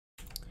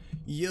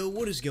Yo,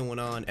 what is going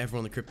on,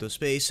 everyone in the crypto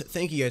space?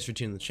 Thank you guys for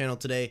tuning in the channel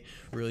today.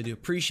 Really do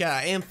appreciate it.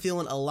 I am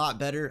feeling a lot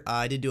better.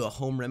 I did do a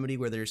home remedy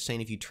where they're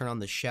saying if you turn on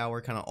the shower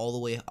kind of all the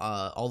way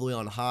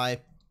on high,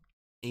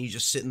 and you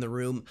just sit in the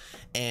room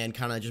and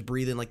kind of just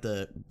breathe in like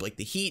the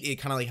heat, it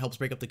kind of like helps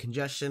break up the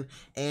congestion.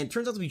 And it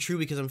turns out to be true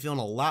because I'm feeling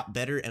a lot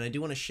better, and I do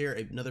want to share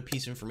another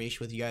piece of information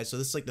with you guys. So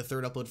this is like the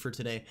third upload for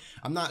today.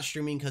 I'm not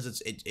streaming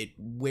because it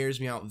wears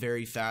me out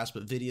very fast,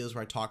 but videos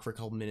where I talk for a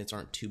couple minutes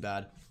aren't too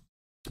bad.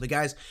 But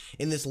guys,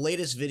 in this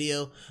latest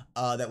video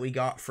that we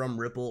got from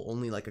Ripple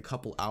only like a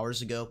couple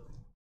hours ago,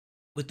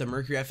 with the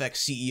Mercury FX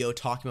CEO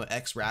talking about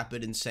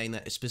xRapid and saying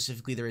that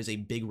specifically there is a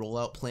big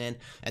rollout plan,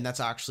 and that's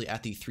actually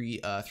at the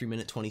 3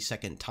 minute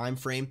 20-second time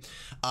frame,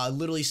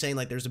 literally saying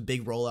like there's a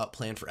big rollout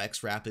plan for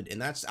xRapid,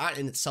 and that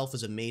in itself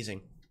is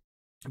amazing.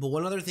 But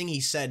one other thing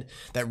he said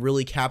that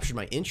really captured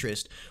my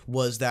interest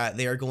was that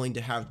they are going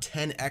to have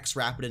 10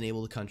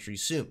 xRapid-enabled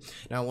countries soon.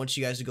 Now I want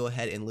you guys to go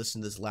ahead and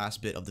listen to this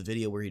last bit of the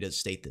video where he does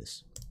state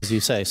this. As you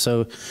say,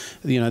 so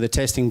the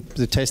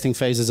testing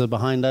phases are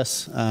behind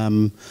us,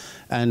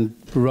 and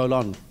roll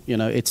on.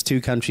 It's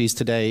 2 countries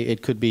today.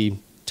 It could be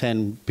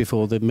 10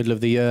 before the middle of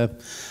the year,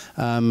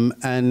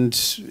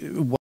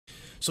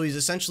 So he's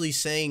essentially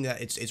saying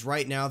that it's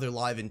right now they're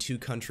live in 2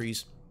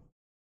 countries.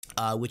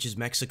 Which is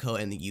Mexico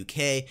and the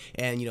UK,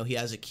 and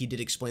he did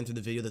explain through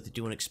the video that they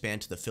do want to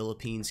expand to the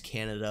Philippines,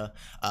 Canada,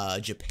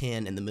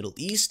 Japan, and the Middle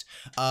East.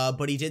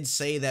 But he did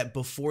say that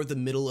before the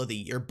middle of the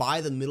year,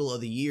 by the middle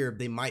of the year,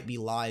 they might be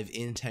live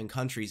in 10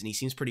 countries, and he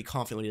seems pretty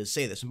confident when he does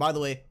say this. And by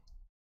the way,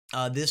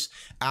 this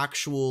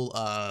actual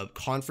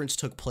conference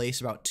took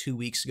place about 2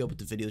 weeks ago, but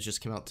the videos just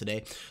came out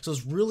today. So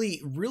it's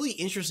really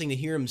interesting to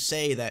hear him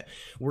say that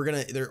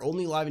they're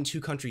only live in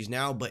 2 countries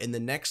now, but in the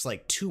next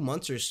like 2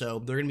 months or so,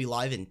 they're gonna be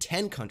live in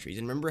 10 countries.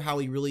 And remember how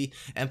he really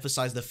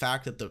emphasized the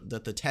fact that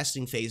the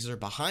testing phases are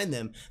behind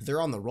them. They're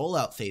on the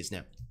rollout phase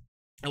now.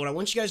 And what I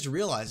want you guys to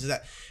realize is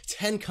that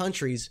 10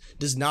 countries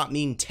does not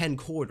mean 10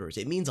 corridors.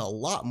 It means a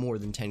lot more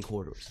than 10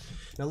 corridors.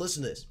 Now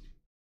listen to this.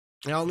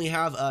 I only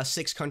have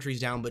 6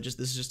 countries down, but this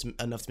is just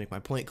enough to make my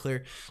point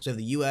clear. So you have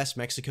the US,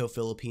 Mexico,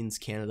 Philippines,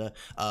 Canada,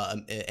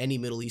 any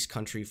Middle East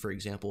country, for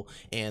example,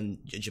 and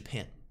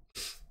Japan.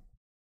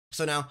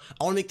 So now,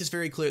 I want to make this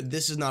very clear.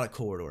 This is not a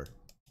corridor.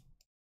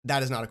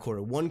 That is not a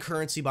corridor. One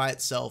currency by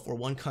itself or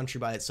one country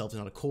by itself is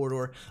not a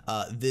corridor.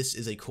 This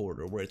is a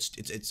corridor where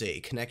it's a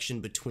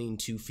connection between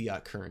 2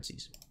 fiat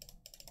currencies.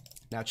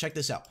 Now check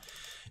this out.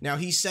 Now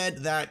he said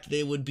that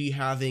they would be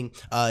having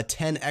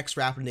 10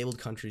 xRapid-enabled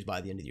countries by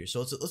the end of the year.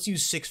 So let's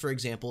use 6 for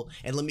example,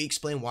 and let me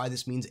explain why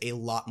this means a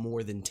lot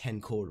more than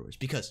 10 corridors.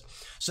 Because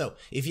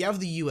if you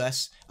have the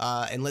US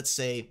and let's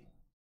say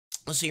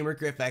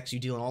Mercury FX, you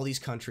deal in all these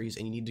countries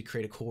and you need to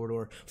create a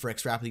corridor for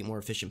xRapid to get more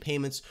efficient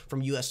payments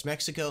from US to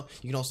Mexico.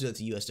 You can also do that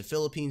to US to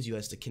Philippines,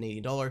 US to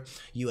Canadian dollar,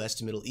 US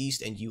to Middle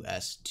East, and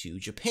US to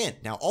Japan.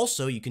 Now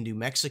also you can do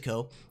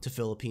Mexico to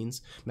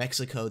Philippines,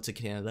 Mexico to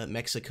Canada,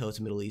 Mexico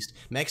to Middle East,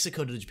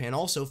 Mexico to Japan,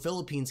 also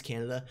Philippines,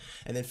 Canada,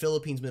 and then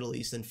Philippines, Middle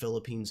East, then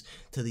Philippines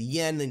to the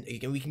yen. Then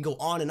we can go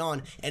on,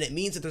 and it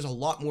means that there's a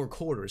lot more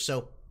corridors.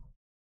 So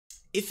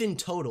if in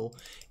total,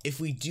 if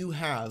we do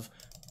have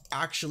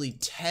actually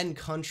 10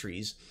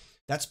 countries,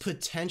 that's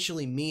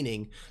potentially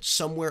meaning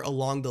somewhere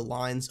along the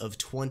lines of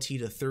 20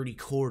 to 30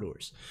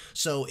 corridors.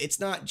 So it's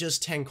not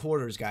just 10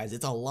 corridors, guys.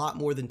 It's a lot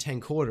more than 10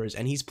 corridors,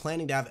 and he's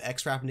planning to have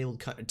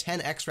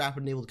 10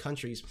 xRapid-enabled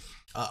countries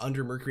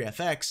under Mercury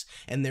FX,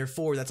 and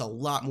therefore that's a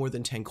lot more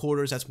than 10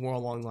 corridors. That's more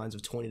along the lines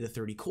of 20 to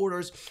 30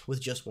 corridors with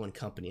just one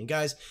company. And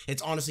guys,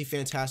 it's honestly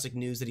fantastic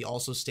news that he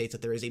also states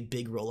that there is a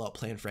big rollout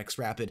plan for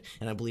xRapid,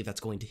 and I believe that's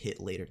going to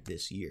hit later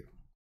this year.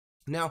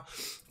 Now,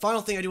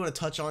 final thing I do want to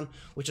touch on,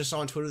 which I saw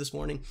on Twitter this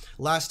morning.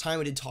 Last time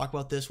I did talk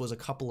about this was a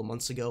couple of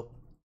months ago.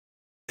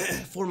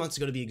 4 months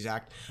ago to be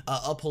exact.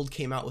 Uphold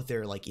came out with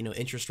their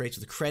interest rates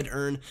with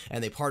CredEarn,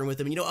 and they partnered with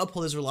them. And,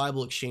 Uphold is a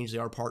reliable exchange. They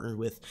are partnered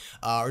with,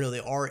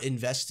 they are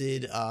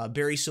invested.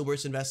 Barry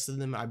Silbert's invested in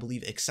them. I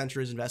believe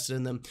Accenture is invested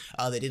in them.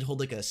 They did hold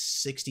like a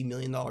 $60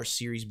 million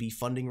Series B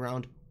funding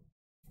round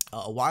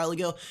a while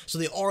ago, so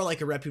they are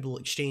like a reputable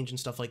exchange and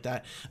stuff like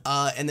that.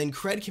 And then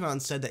Cred came out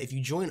and said that if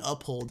you join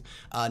Uphold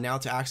now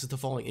to access the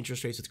following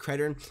interest rates with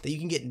CredEarn, that you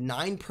can get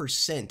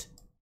 9%.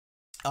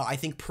 I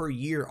think per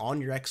year on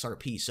your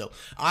XRP. So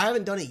I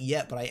haven't done it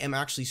yet, but I am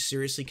actually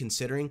seriously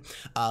considering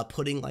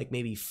putting like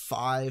maybe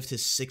 5 to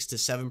 6 to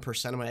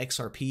 7% of my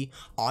XRP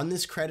on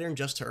this CredEarn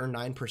just to earn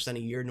 9% a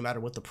year, no matter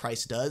what the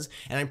price does.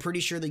 And I'm pretty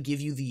sure they give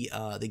you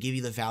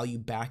the value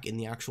back in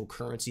the actual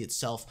currency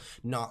itself,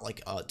 not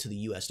like to the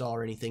US dollar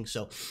or anything.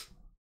 So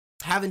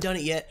haven't done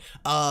it yet,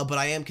 but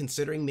I am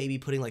considering maybe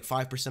putting like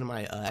 5% of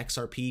my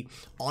XRP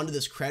onto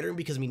this CredEarn,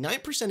 because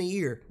 9% a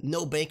year,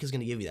 no bank is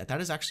going to give you that.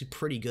 That is actually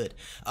pretty good.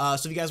 So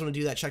if you guys want to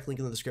do that, check the link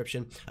in the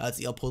description. It's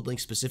the Uphold link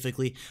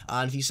specifically.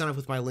 And if you sign up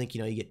with my link,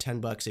 you get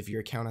 $10 if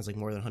your account has like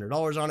more than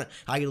 $100 on it.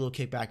 I get a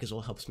little kickback as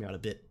well, helps me out a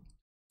bit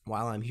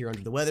while I'm here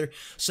under the weather.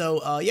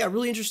 So yeah,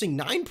 really interesting.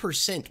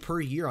 9%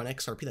 per year on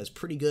XRP. That's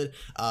pretty good.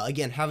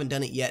 Again, haven't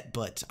done it yet,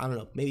 but I don't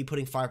know, maybe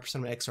putting 5%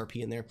 of my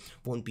XRP in there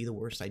won't be the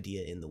worst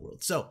idea in the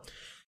world. So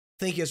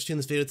thank you guys for tuning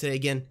this video today.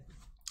 Again,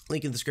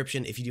 link in the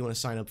description if you do want to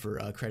sign up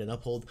for Credit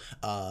Uphold,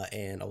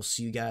 and I'll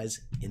see you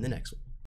guys in the next one.